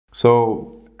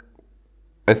So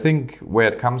I think where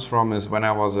it comes from is when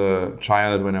I was a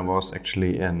child, when I was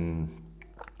actually in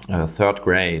third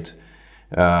grade,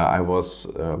 I was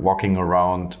walking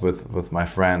around with my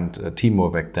friend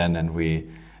Timo back then, and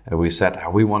we said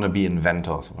we want to be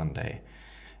inventors one day.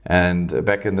 And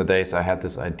back in the days, I had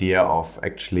this idea of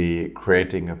actually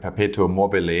creating a perpetuum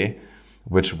mobile,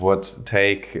 which would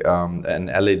take an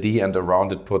LED and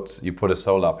around it you put a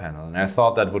solar panel. And I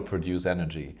thought that would produce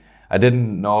energy. I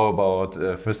didn't know about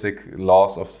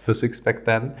laws of physics back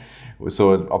then,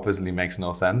 so it obviously makes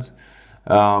no sense.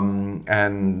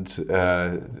 And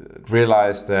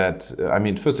realized that, I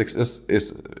mean, physics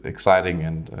is exciting,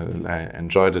 and I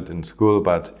enjoyed it in school,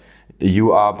 but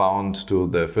you are bound to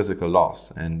the physical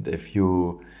laws. And if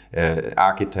you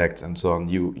architects and so on,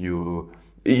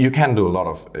 you can do a lot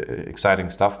of exciting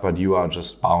stuff, but you are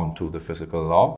just bound to the physical law.